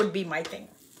 So that would be my thing.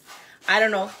 I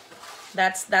don't know.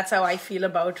 That's how I feel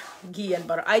about ghee and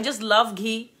butter. I just love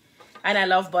ghee and I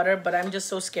love butter, but I'm just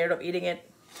so scared of eating it.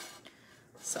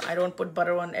 So I don't put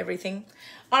butter on everything.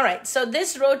 All right, so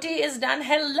this roti is done.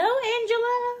 Hello,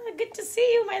 Angela. Good to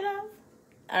see you, my love.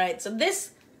 All right, so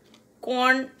this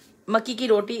corn makki ki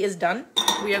roti is done.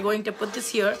 We are going to put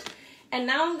this here. And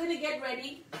now I'm going to get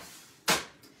ready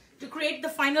to create the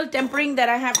final tempering that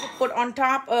I have to put on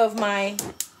top of my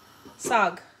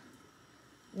saag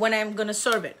when I'm going to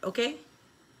serve it, okay?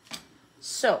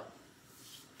 So,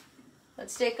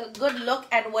 let's take a good look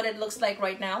at what it looks like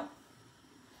right now.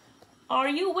 Are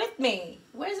you with me?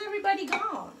 Where's everybody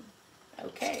gone?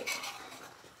 Okay.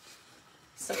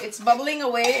 So it's bubbling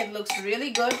away. It looks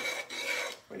really good.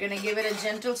 We're going to give it a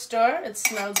gentle stir. It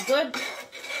smells good.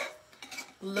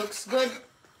 Looks good.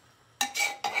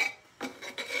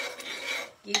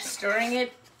 Keep stirring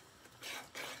it.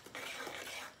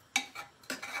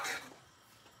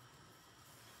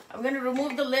 I'm going to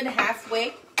remove the lid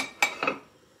halfway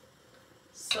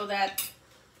so that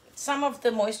it some of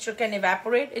the moisture can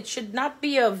evaporate. It should not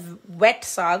be a wet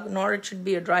saag, nor it should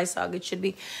be a dry saag. It should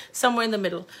be somewhere in the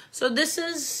middle. So this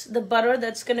is the butter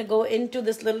that's going to go into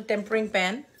this little tempering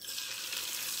pan.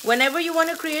 Whenever you want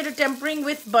to create a tempering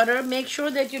with butter, make sure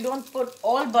that you don't put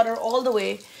all butter all the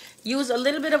way. Use a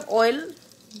little bit of oil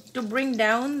to bring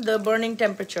down the burning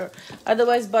temperature.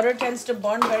 Otherwise, butter tends to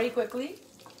burn very quickly.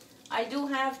 I do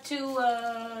have to,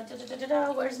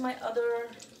 where's my other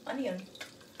onion?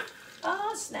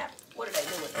 Oh, snap. What did I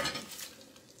do with it?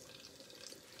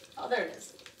 Oh, there it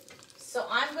is. So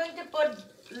I'm going to put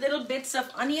little bits of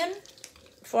onion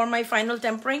for my final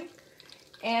tempering.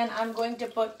 And I'm going to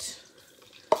put,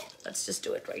 let's just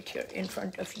do it right here in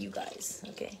front of you guys,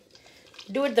 okay?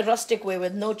 Do it the rustic way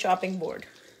with no chopping board.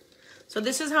 So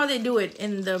this is how they do it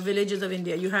in the villages of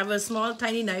India. You have a small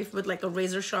tiny knife with like a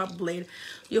razor sharp blade.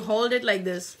 You hold it like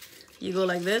this. You go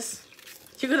like this.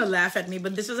 You're gonna laugh at me,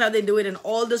 but this is how they do it in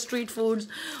all the street foods.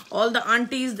 All the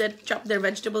aunties that chop their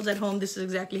vegetables at home, this is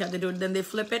exactly how they do it. Then they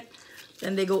flip it.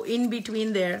 Then they go in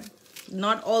between there.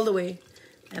 Not all the way.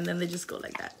 And then they just go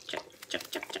like that. Chuck, chuck,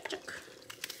 chuck, chuck, chuck.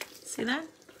 See that?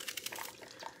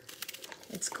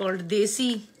 It's called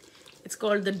desi. It's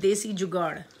called the desi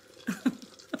jugaad.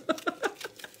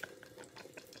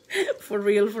 For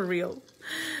real, for real.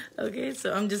 Okay,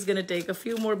 so I'm just gonna take a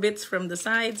few more bits from the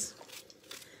sides,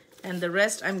 and the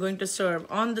rest I'm going to serve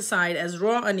on the side as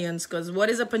raw onions, because what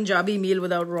is a Punjabi meal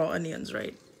without raw onions,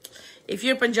 right? If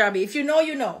you're Punjabi, if you know,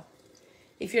 you know.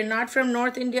 If you're not from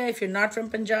North India, if you're not from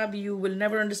Punjab, you will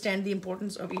never understand the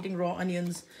importance of eating raw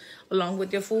onions along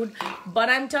with your food. But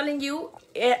I'm telling you,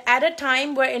 at a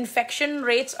time where infection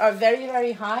rates are very,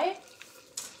 very high,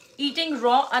 eating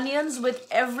raw onions with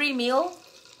every meal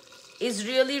is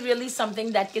really, really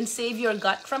something that can save your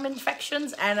gut from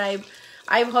infections. And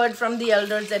I've heard from the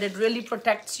elders that it really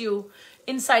protects you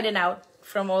inside and out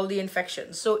from all the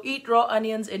infections. So eat raw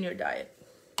onions in your diet.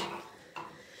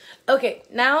 Okay,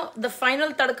 now the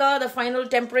final tadka, the final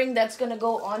tempering that's going to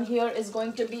go on here is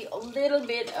going to be a little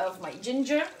bit of my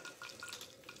ginger.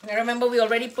 Now remember, we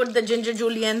already put the ginger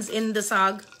juliennes in the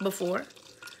saag before.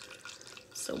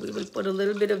 So we will put a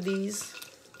little bit of these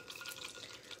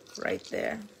right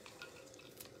there.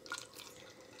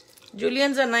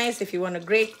 Juliennes are nice. If you want to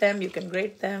grate them, you can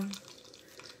grate them.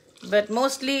 But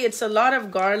mostly it's a lot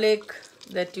of garlic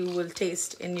that you will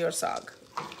taste in your saag.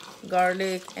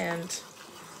 Garlic and,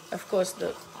 of course,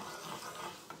 the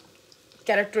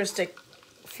characteristic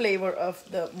flavor of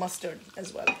the mustard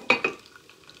as well.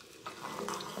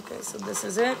 Okay, so this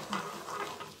is it.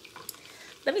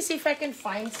 Let me see if I can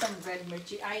find some red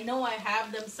mirchi. I know I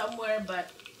have them somewhere,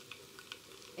 but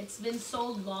it's been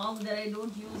so long that I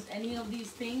don't use any of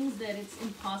these things that it's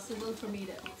impossible for me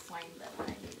to find them.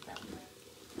 I need them.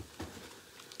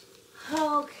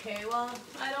 Okay, well,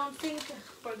 I don't think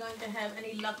we're going to have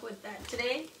any luck with that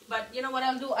today. But you know what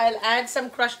I'll do? I'll add some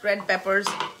crushed red peppers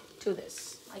to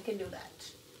this. I can do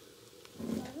that.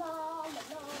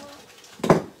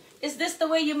 Is this the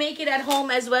way you make it at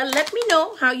home as well? Let me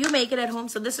know how you make it at home.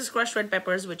 So this is crushed red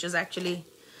peppers, which is actually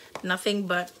nothing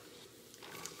but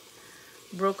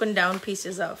broken down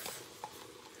pieces of.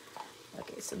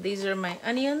 Okay, so these are my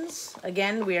onions.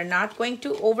 Again, we are not going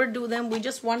to overdo them. We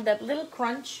just want that little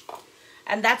crunch.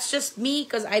 And that's just me,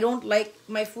 because I don't like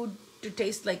my food to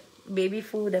taste like baby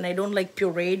food, and I don't like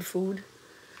pureed food.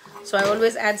 So I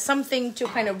always add something to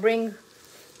kind of bring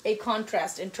a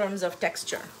contrast in terms of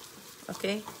texture.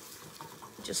 Okay,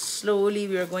 just slowly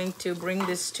we are going to bring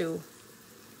this to,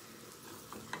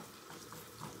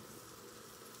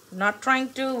 not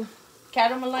trying to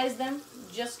caramelize them,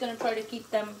 just gonna try to keep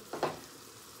them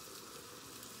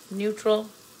neutral.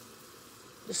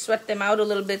 Just sweat them out a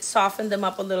little bit, soften them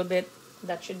up a little bit.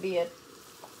 That should be it.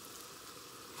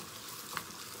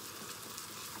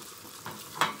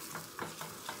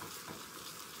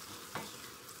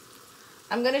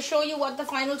 I'm going to show you what the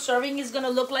final serving is going to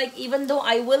look like, even though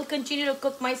I will continue to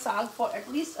cook my saag for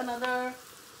at least another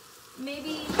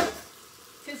maybe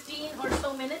 15 or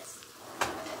so minutes.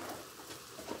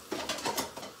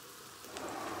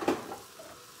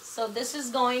 So this is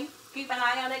going. Keep an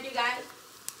eye on it, you guys.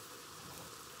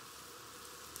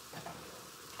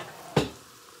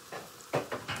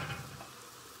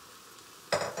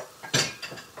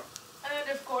 And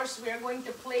of course, we are going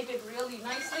to plate it really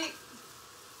nicely.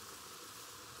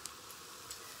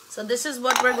 So this is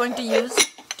what we're going to use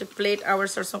to plate our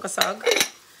sarson ka saag.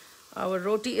 Our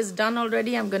roti is done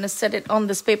already. I'm going to set it on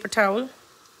this paper towel.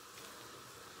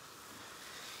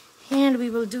 And we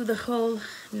will do the whole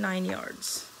 9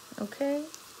 yards. Okay.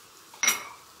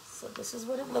 So this is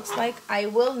what it looks like. I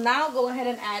will now go ahead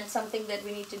and add something that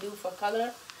we need to do for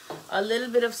color. A little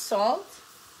bit of salt.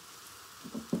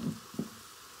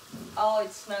 Oh,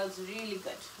 it smells really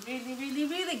good. Really, really,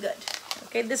 really good.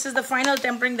 Okay, this is the final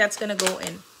tempering that's going to go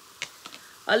in.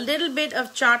 A little bit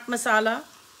of chaat masala,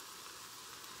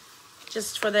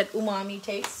 just for that umami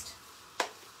taste.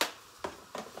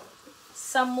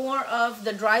 Some more of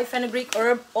the dry fenugreek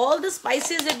herb. All the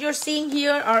spices that you're seeing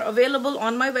here are available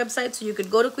on my website. So you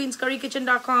could go to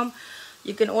queenscurrykitchen.com.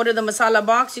 You can order the masala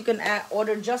box. You can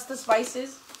order just the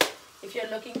spices if you're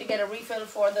looking to get a refill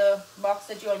for the box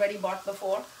that you already bought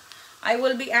before. I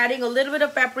will be adding a little bit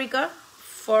of paprika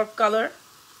for color.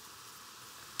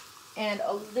 And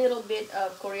a little bit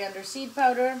of coriander seed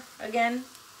powder again.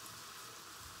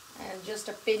 And just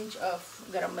a pinch of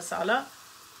garam masala.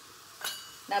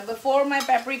 Now before my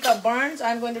paprika burns,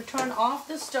 I'm going to turn off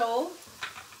the stove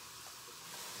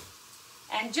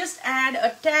and just add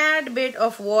a tad bit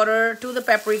of water to the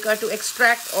paprika to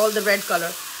extract all the red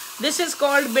color. This is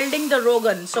called building the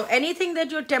rogan. So anything that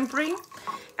you're tempering,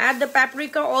 add the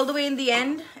paprika all the way in the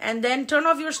end and then turn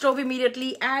off your stove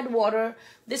immediately, add water.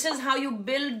 This is how you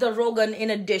build the rogan in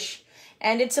a dish.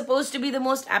 And it's supposed to be the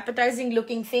most appetizing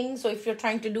looking thing. So if you're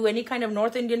trying to do any kind of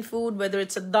North Indian food, whether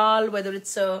it's a dal, whether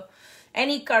it's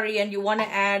any curry, and you want to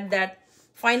add that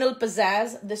final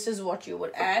pizzazz, this is what you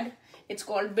would add. It's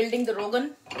called building the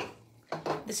rogan.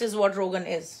 This is what rogan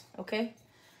is, okay?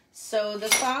 So the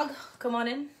saag, come on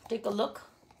in, take a look.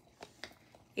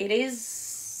 It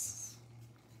is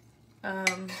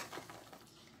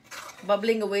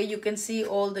bubbling away. You can see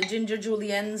all the ginger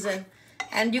juliennes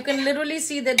and you can literally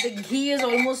see that the ghee is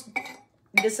almost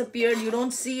disappeared. You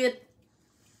don't see it,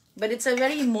 but it's a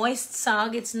very moist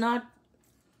saag. It's not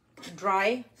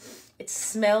dry. It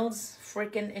smells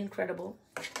freaking incredible.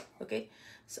 Okay,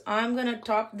 so I'm gonna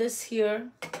top this here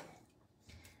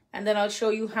and then I'll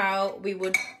show you how we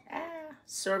would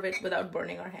serve it without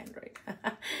burning our hand, right?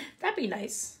 That'd be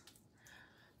nice.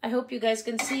 I hope you guys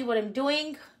can see what I'm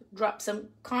doing. Drop some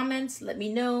comments. Let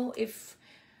me know if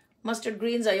mustard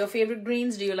greens are your favorite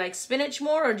greens. Do you like spinach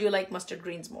more or do you like mustard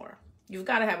greens more? You've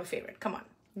got to have a favorite. Come on.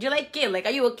 Do you like kale? Like,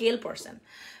 are you a kale person?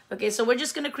 Okay, so we're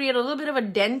just going to create a little bit of a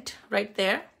dent right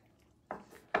there.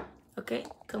 Okay,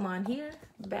 come on here.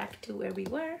 Back to where we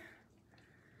were.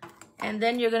 And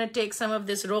then you're going to take some of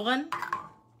this rogan,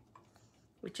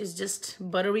 which is just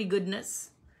buttery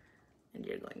goodness. And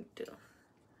you're going to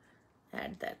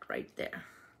add that right there.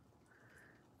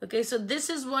 Okay, so this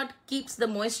is what keeps the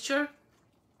moisture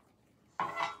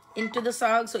into the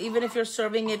saag. So even if you're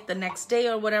serving it the next day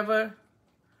or whatever,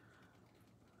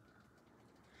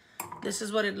 this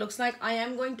is what it looks like. I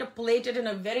am going to plate it in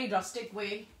a very rustic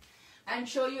way and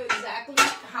show you exactly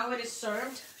how it is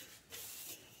served.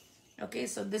 Okay,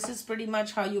 so this is pretty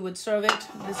much how you would serve it.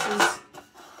 This is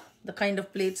the kind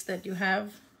of plates that you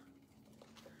have.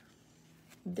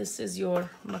 This is your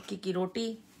makki ki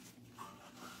roti.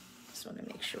 Just want to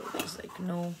make sure there's like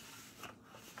no,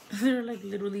 they're like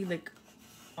literally like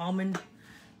almond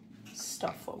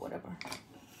stuff or whatever.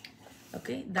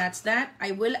 Okay, that's that.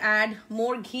 I will add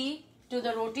more ghee to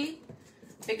the roti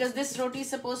because this roti is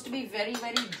supposed to be very,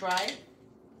 very dry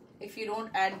if you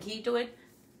don't add ghee to it.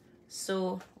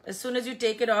 So as soon as you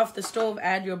take it off the stove,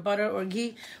 add your butter or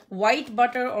ghee. White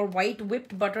butter or white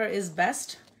whipped butter is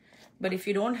best. But if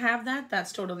you don't have that,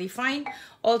 that's totally fine.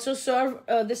 Also serve,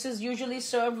 this is usually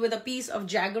served with a piece of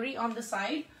jaggery on the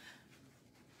side.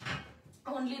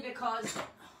 Only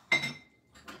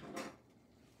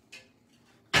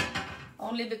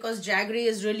because jaggery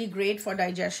is really great for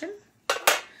digestion.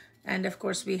 And of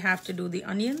course we have to do the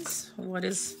onions. What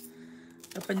is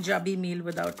a Punjabi meal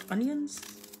without onions?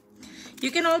 You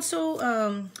can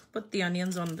also put the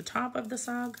onions on the top of the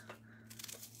saag.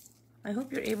 I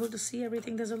hope you're able to see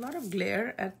everything. There's a lot of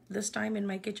glare at this time in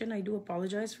my kitchen. I do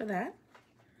apologize for that.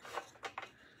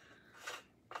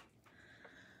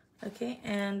 Okay,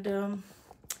 and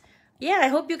yeah, I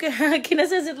hope you can. Kina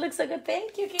says it looks like a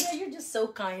thank you, Kina. You're just so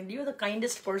kind. You're the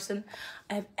kindest person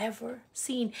I've ever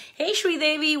seen. Hey, Shri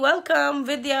Devi, welcome.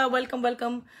 Vidya, welcome,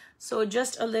 welcome. So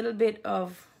just a little bit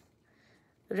of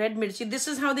red mirchi. This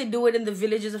is how they do it in the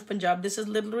villages of Punjab. This is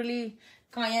literally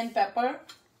cayenne pepper,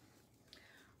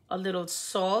 a little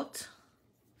salt,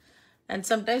 and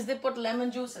sometimes they put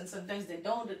lemon juice and sometimes they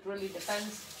don't. It really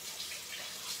depends.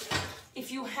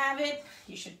 If you have it,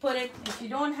 you should put it. If you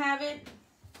don't have it,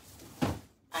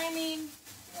 I mean,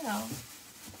 you know,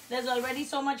 there's already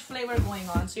so much flavor going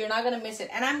on, so you're not going to miss it.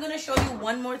 And I'm going to show you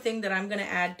one more thing that I'm going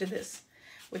to add to this,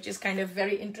 which is kind of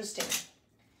very interesting.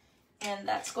 And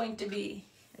that's going to be,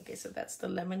 okay, so that's the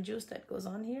lemon juice that goes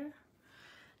on here.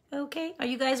 Okay, are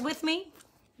you guys with me?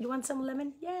 You want some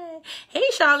lemon? Yay. Hey,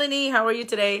 Shalini, how are you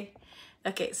today?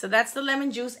 Okay, so that's the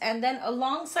lemon juice. And then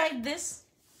alongside this,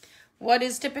 what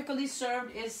is typically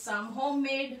served is some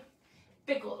homemade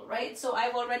pickle, right? So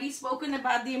I've already spoken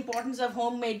about the importance of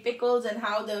homemade pickles and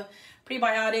how the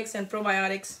prebiotics and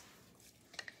probiotics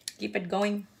keep it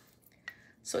going.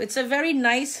 So it's a very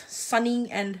nice, sunny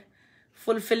and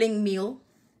fulfilling meal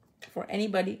for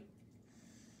anybody,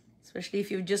 especially if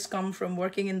you've just come from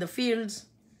working in the fields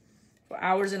for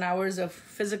hours and hours of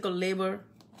physical labor.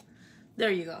 There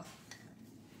you go.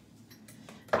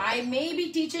 I may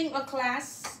be teaching a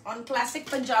class on classic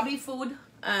Punjabi food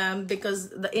because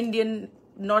the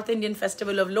North Indian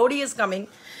festival of Lohri is coming.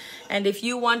 And if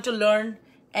you want to learn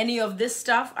any of this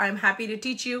stuff, I'm happy to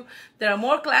teach you. There are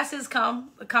more classes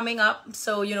coming up.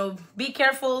 So, you know, be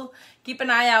careful. Keep an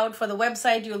eye out for the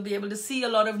website. You'll be able to see a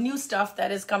lot of new stuff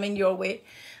that is coming your way.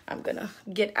 I'm gonna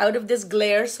get out of this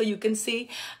glare so you can see.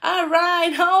 All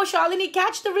right. Oh, Shalini,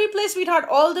 catch the replay, sweetheart.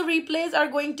 All the replays are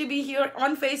going to be here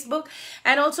on Facebook.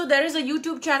 And also there is a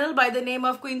YouTube channel by the name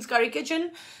of Queen's Curry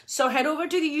Kitchen. So head over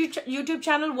to the YouTube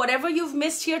channel. Whatever you've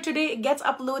missed here today gets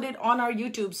uploaded on our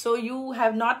YouTube. So you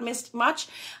have not missed much.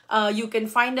 You can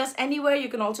find us anywhere. You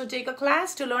can also take a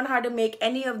class to learn how to make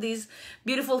any of these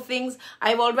beautiful things.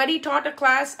 I've already taught a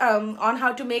class on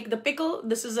how to make the pickle.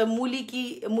 This is a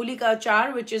mulika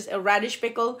achar, which is a radish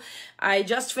pickle. I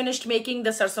just finished making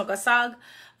the sarson ka saag.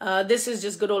 This is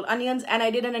just good old onions, and I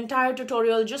did an entire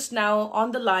tutorial just now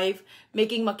on the live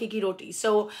making makki ki roti.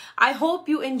 So I hope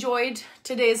you enjoyed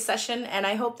today's session, and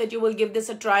I hope that you will give this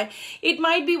a try. It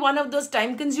might be one of those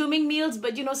time-consuming meals,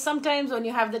 but you know, sometimes when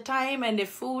you have the time and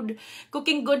if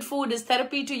cooking good food is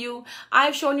therapy to you,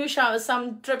 I've shown you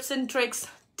some tips and tricks,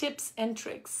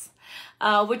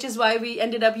 which is why we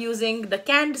ended up using the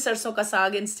canned sarson ka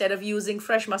saag instead of using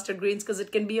fresh mustard greens, because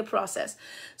it can be a process.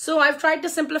 So I've tried to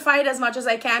simplify it as much as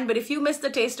I can, but if you miss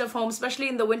the taste of home, especially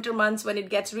in the winter months when it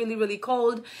gets really, really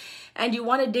cold and you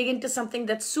want to dig into something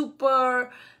that's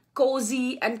super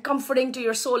cozy and comforting to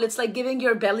your soul, it's like giving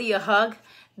your belly a hug,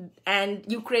 and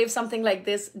you crave something like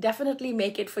this, definitely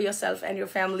make it for yourself and your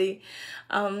family.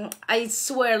 I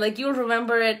swear, like, you'll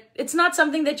remember it. It's not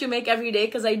something that you make every day,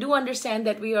 because I do understand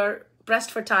that we are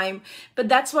pressed for time, but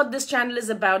that's what this channel is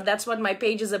about. That's what my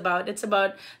page is about. It's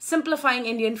about simplifying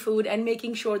Indian food and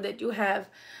making sure that you have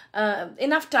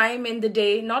enough time in the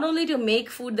day, not only to make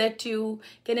food that you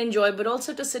can enjoy, but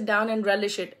also to sit down and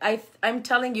relish it. I'm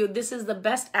telling you, this is the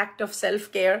best act of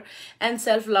self-care and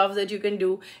self-love that you can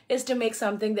do, is to make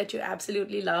something that you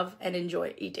absolutely love and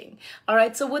enjoy eating. All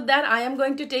right, so with that, I am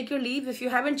going to take your leave. If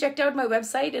you haven't checked out my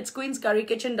website, it's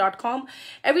queenscurrykitchen.com.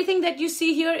 Everything that you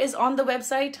see here is on the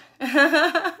website.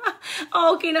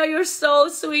 Oh, Kina, you're so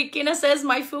sweet. Kina says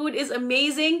my food is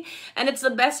amazing and it's the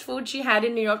best food she had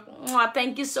in New York. Mwah,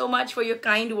 thank you so much for your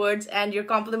kind words and your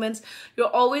compliments. You're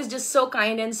always just so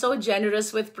kind and so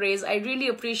generous with praise. I really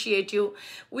appreciate you.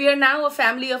 We are now a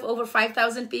family of over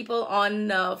 5,000 people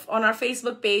on our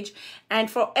Facebook page, and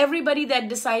for everybody that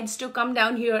decides to come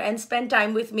down here and spend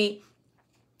time with me,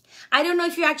 I don't know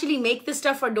if you actually make this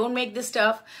stuff or don't make this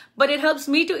stuff, but it helps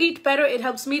me to eat better. It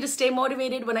helps me to stay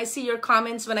motivated when I see your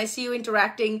comments, when I see you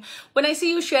interacting, when I see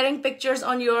you sharing pictures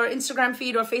on your Instagram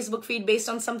feed or Facebook feed based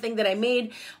on something that I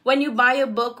made, when you buy a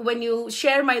book, when you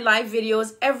share my live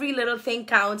videos, every little thing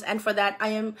counts. And for that, I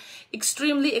am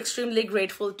extremely, extremely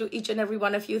grateful to each and every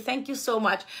one of you. Thank you so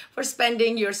much for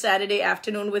spending your Saturday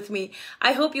afternoon with me.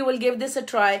 I hope you will give this a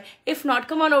try. If not,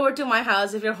 come on over to my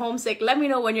house. If you're homesick, let me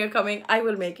know when you're coming. I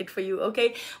will make it for you.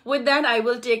 Okay, with that, I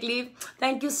will take leave.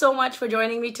 Thank you so much for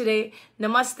joining me today.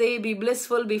 Namaste. Be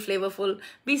blissful, be flavorful,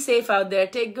 be safe out there,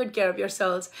 take good care of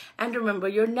yourselves, and remember,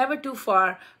 you're never too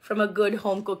far from a good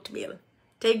home cooked meal.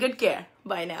 Take good care.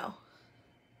 Bye now.